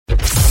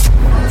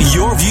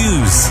Your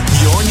views,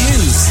 your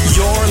news,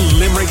 your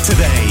Limerick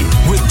Today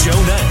with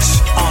Joe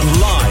Nash on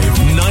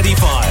Live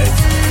 95.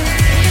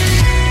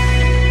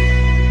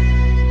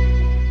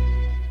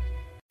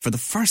 For the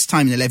first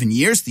time in 11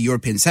 years, the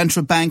European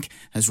Central Bank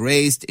has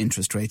raised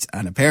interest rates,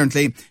 and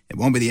apparently it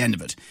won't be the end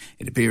of it.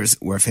 It appears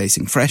we're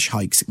facing fresh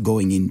hikes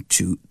going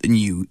into the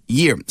new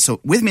year. So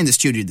with me in the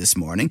studio this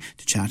morning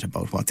to chat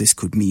about what this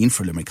could mean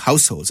for Limerick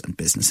households and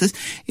businesses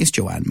is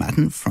Joanne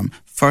Madden from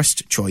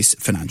First Choice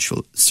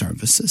Financial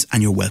Services.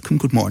 And you're welcome.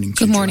 Good morning.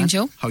 Good morning,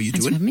 Joe. How are you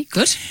Thanks doing? for having me.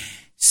 Good.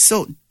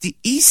 So the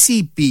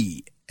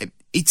ECB,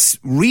 its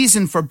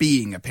reason for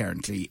being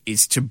apparently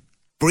is to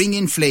bring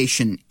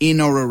inflation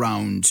in or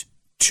around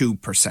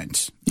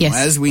 2%. Yes. Now,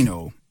 as we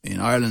know,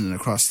 in Ireland and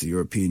across the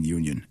European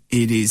Union,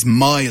 it is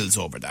miles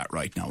over that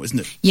right now, isn't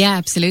it? Yeah,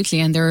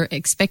 absolutely. And they're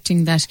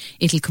expecting that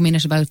it'll come in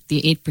at about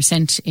the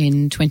 8%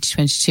 in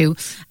 2022.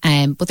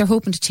 But they're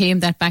hoping to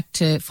tame that back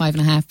to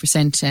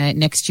 5.5%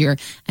 next year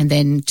and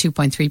then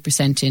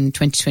 2.3% in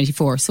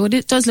 2024. So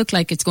it does look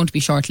like it's going to be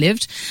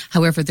short-lived.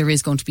 However, there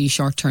is going to be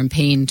short-term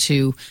pain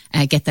to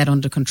get that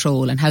under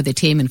control. And how they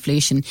tame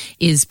inflation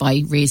is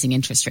by raising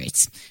interest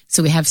rates.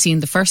 So we have seen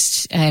the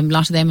first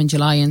lot of them in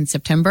July and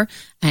September,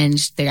 and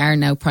they are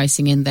now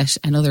pricing in that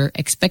another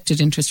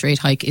expected interest rate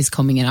hike is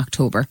coming in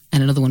October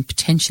and another one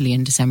potentially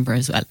in December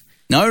as well.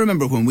 Now, I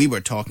remember when we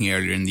were talking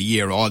earlier in the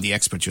year, all the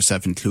experts,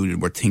 yourself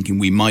included, were thinking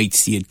we might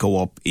see it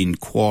go up in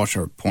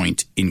quarter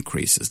point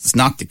increases. It's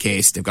not the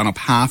case. They've gone up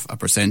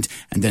 0.5%,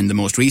 and then the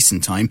most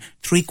recent time,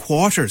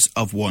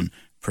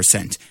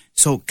 0.75%.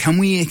 So can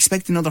we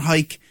expect another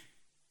hike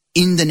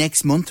in the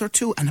next month or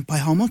two, and by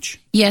how much?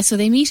 Yeah, so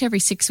they meet every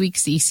 6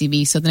 weeks, the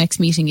ECB. So the next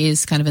meeting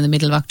is kind of in the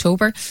middle of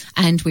October,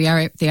 and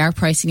they are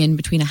pricing in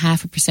between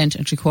 0.5%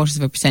 and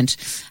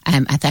 0.75%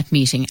 at that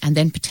meeting, and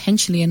then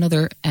potentially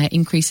another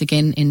increase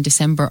again in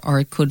December, or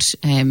it could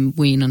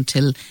wane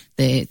until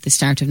the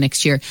start of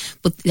next year.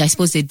 But I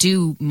suppose they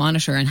do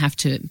monitor and have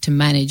to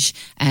manage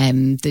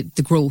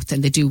the growth,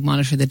 and they do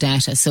monitor the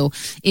data. So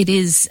it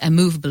is a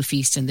movable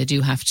feast, and they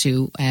do have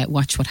to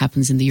watch what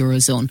happens in the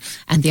Eurozone.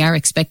 And they are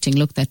expecting,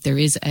 that there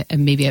is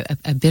maybe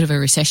a bit of a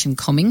recession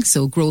coming.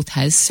 So growth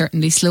has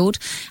certainly slowed.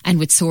 And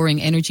with soaring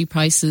energy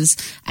prices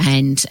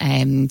and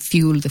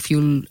the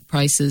fuel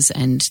prices,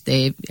 and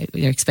they're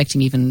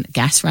expecting even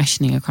gas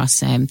rationing across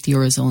the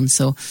Eurozone.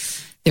 So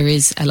there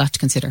is a lot to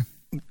consider.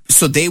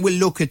 So they will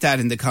look at that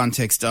in the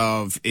context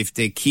of if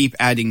they keep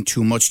adding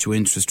too much to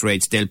interest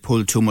rates, they'll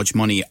pull too much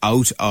money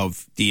out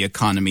of the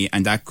economy,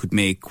 and that could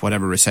make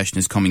whatever recession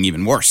is coming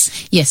even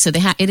worse. Yes, so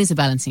it is a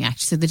balancing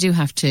act. So they do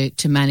have to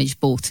manage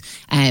both.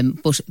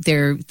 But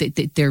their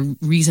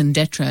raison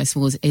d'etre, I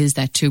suppose, is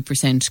that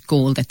 2%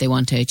 goal that they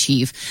want to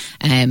achieve.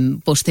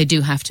 But they do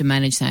have to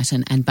manage that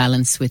and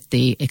balance with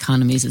the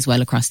economies as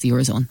well across the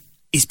Eurozone.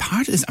 Is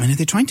part of this, are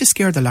they trying to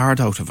scare the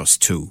lard out of us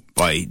too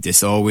by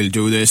this, we'll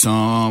do this,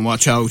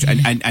 watch out,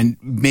 and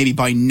maybe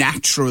by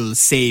natural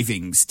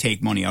savings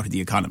take money out of the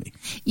economy?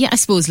 Yeah, I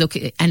suppose,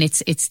 and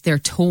it's their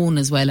tone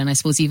as well, and I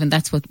suppose even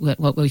that's what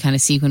we kind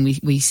of see when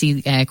we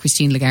see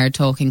Christine Lagarde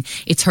talking.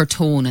 It's her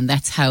tone, and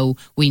that's how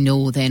we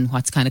know then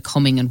what's kind of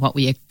coming and what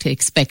we to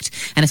expect.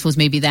 And I suppose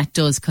maybe that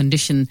does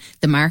condition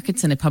the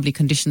markets, and it probably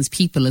conditions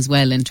people as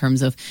well in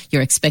terms of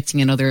you're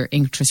expecting another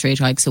interest rate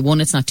hike. So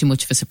one, it's not too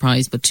much of a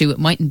surprise, but two, it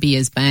mightn't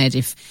be as bad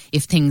if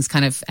things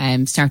kind of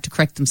start to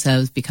correct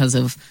themselves because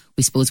of,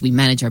 we suppose, we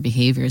manage our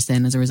behaviours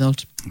then as a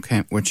result.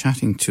 Okay, we're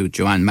chatting to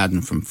Joanne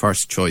Madden from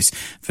First Choice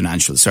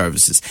Financial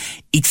Services.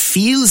 It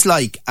feels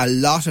like a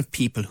lot of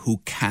people who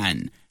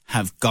can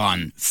have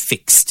gone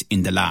fixed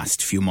in the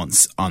last few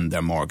months on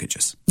their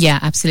mortgages. Yeah,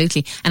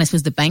 absolutely. And I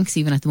suppose the banks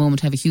even at the moment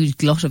have a huge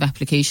glut of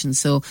applications,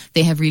 so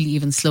they have really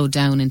even slowed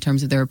down in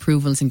terms of their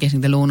approvals and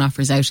getting the loan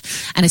offers out.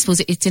 And I suppose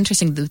it's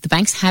interesting that the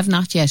banks have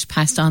not yet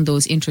passed on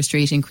those interest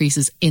rate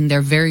increases in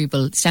their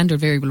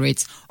standard variable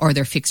rates or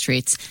their fixed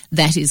rates.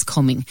 That is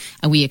coming,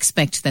 and we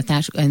expect that,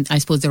 and I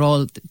suppose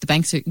the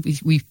banks are,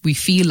 we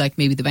feel like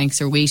maybe the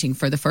banks are waiting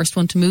for the first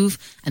one to move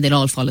and they'll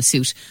all follow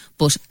suit.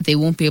 But they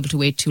won't be able to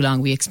wait too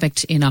long. We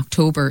expect in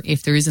October,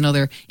 if there is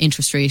another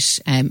interest rate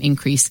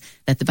increase,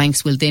 that the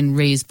banks will then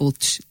raise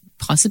both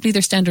possibly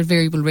their standard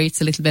variable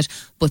rates a little bit,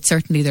 but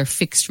certainly their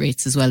fixed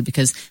rates as well,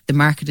 because the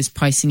market is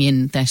pricing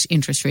in that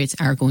interest rates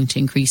are going to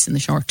increase in the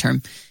short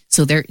term.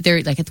 So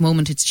they're like, at the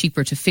moment it's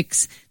cheaper to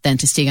fix than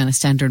to stay on a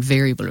standard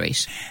variable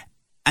rate.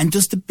 And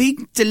does the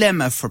big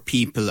dilemma for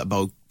people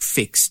about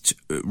fixed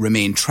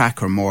remain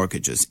tracker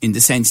mortgages, in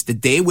the sense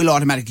that they will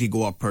automatically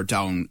go up or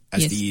down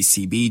as the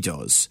ECB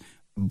does?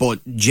 But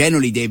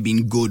generally they've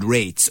been good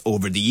rates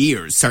over the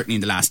years, certainly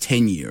in the last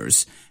 10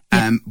 years.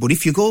 But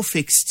if you go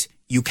fixed,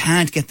 you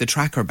can't get the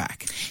tracker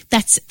back.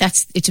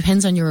 It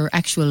depends on your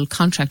actual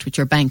contract with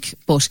your bank,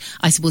 but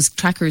I suppose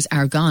trackers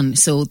are gone,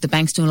 so the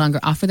banks no longer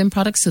offer them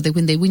products. So that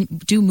when they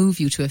do move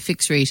you to a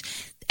fixed rate,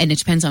 and it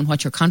depends on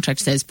what your contract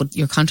says, but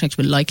your contract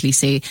will likely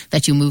say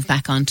that you move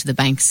back onto the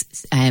bank's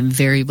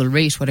variable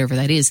rate, whatever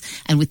that is.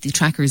 And with the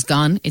trackers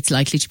gone, it's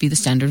likely to be the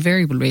standard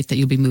variable rate that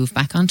you'll be moved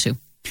back onto.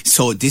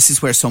 So this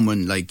is where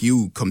someone like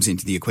you comes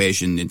into the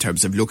equation in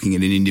terms of looking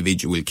at an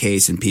individual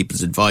case and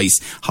people's advice,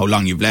 how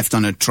long you've left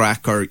on a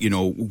tracker, you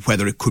know,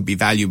 whether it could be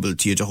valuable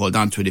to you to hold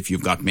on to it if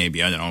you've got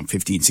maybe,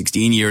 15,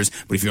 16 years,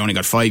 but if you've only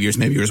got 5 years,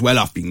 maybe you're as well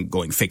off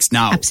going fixed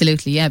now.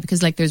 Absolutely, yeah,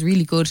 because like there's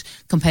really good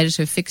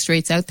competitive fixed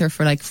rates out there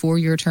for like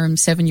 4-year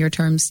terms, 7-year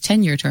terms,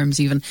 10-year terms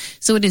even.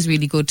 So it is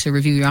really good to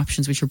review your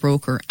options with your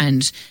broker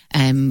and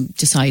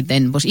decide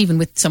then. But even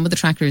with some of the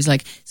trackers,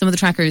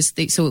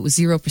 so it was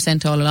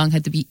 0% all along,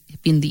 had to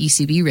been the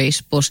ECB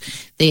rate, but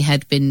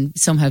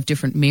some have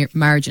different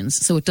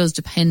margins. So it does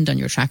depend on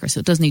your tracker.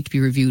 So it does need to be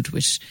reviewed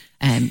with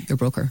your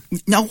broker.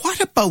 Now, what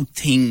about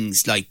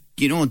things like,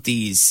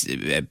 these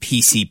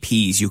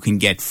PCPs you can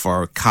get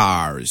for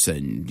cars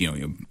and,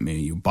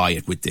 you buy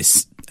it with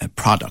this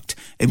product?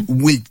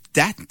 Will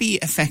that be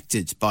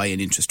affected by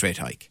an interest rate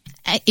hike?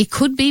 It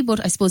could be, but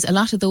I suppose a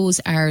lot of those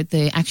are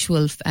the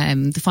actual,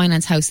 the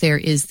finance house there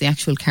is the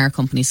actual car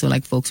company, so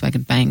like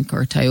Volkswagen Bank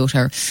or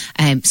Toyota.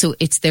 So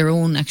it's their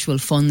own actual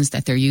funds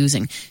that they're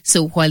using.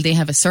 So while they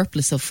have a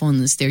surplus of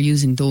funds, they're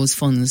using those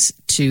funds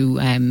to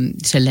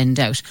lend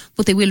out.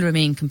 But they will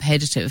remain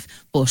competitive,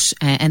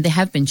 and they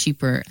have been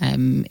cheaper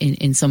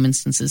in some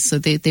instances. So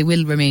they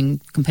will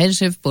remain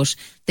competitive, but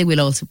they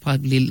will also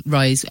probably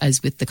rise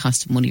as with the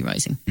cost of money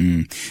rising.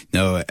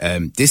 Now,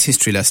 this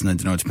history lesson, I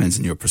don't know, it depends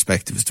on your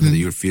perspective as to whether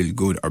you feel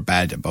good or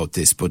bad about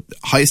this, but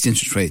highest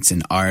interest rates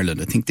in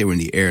Ireland, I think they were in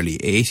the early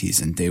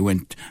 80s, and they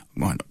went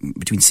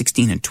between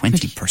 16 and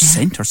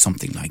 20% or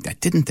something like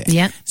that, didn't they?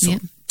 Yeah. So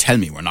tell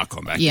me we're not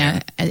going back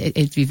there.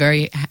 It'd be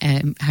very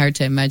hard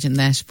to imagine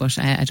that, but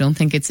I don't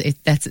think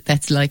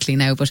that's likely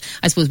now. But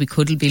I suppose we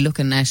could be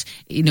looking at,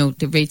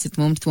 the rates at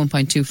the moment,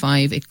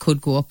 1.25, it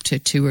could go up to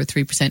 2 or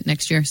 3%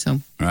 next year.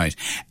 So right.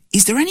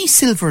 Is there any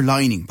silver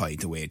lining, by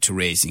the way, to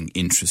raising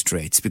interest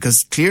rates?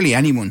 Because clearly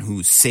anyone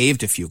who's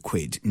saved a few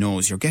quid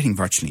knows you're getting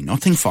virtually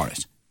nothing for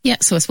it. Yeah,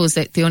 so I suppose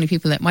that the only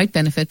people that might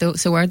benefit,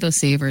 so are those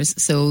savers.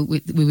 So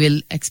we will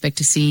expect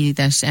to see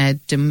that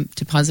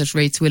deposit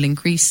rates will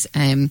increase.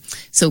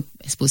 So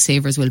I suppose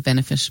savers will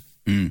benefit.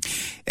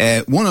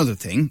 One other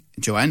thing,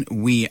 Joanne,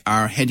 we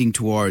are heading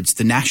towards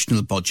the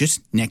national budget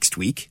next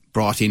week,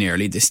 brought in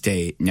early this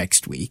day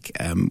next week.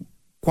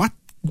 What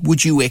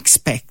would you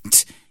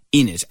expect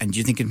in it, and do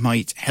you think it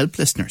might help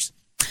listeners?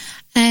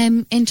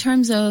 In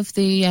terms of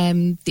the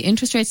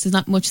interest rates, there's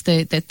not much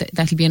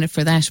that'll be in it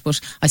for that.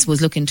 But I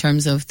suppose, look, in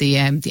terms of the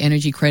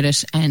energy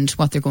credit and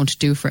what they're going to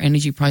do for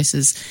energy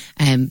prices,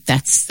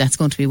 that's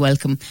going to be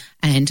welcome.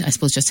 And I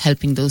suppose just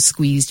helping those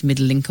squeezed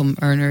middle income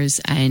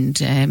earners and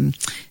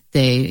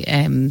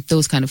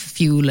those kind of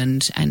fuel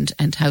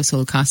and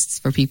household costs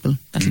for people.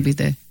 That'll be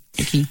the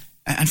key.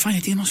 And finally,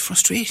 the most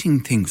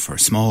frustrating thing for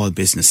small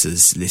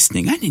businesses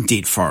listening, and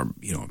indeed for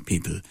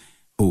people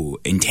who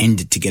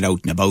intended to get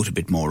out and about a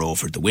bit more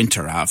over the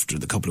winter after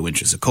the couple of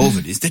winters of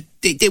COVID, is that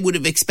they would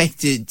have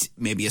expected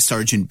maybe a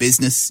surge in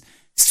business.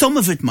 Some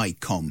of it might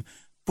come,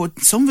 but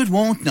some of it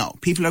won't now.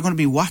 People are going to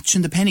be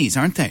watching the pennies,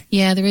 aren't they?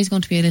 Yeah, there is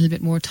going to be a little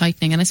bit more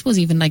tightening. And I suppose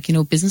even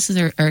businesses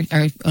are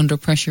under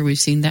pressure. We've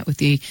seen that with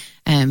the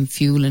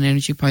fuel and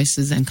energy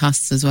prices and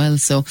costs as well.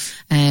 So,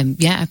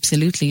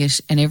 absolutely.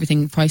 And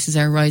everything, prices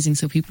are rising,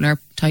 so people are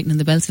tightening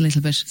the belts a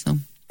little bit. So.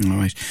 All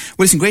right.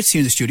 Well, listen, great to see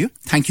you in the studio.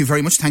 Thank you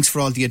very much. Thanks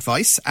for all the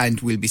advice. And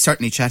we'll be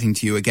certainly chatting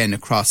to you again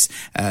across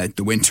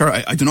the winter.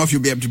 I don't know if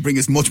you'll be able to bring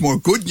us much more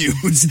good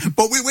news,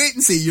 but we'll wait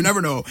and see. You never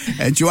know.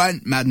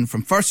 Joanne Madden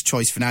from First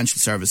Choice Financial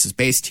Services,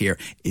 based here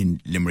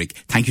in Limerick.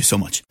 Thank you so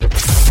much.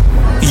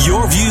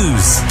 Your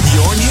views,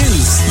 your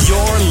news,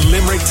 your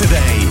Limerick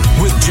Today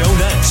with Joe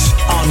Nash.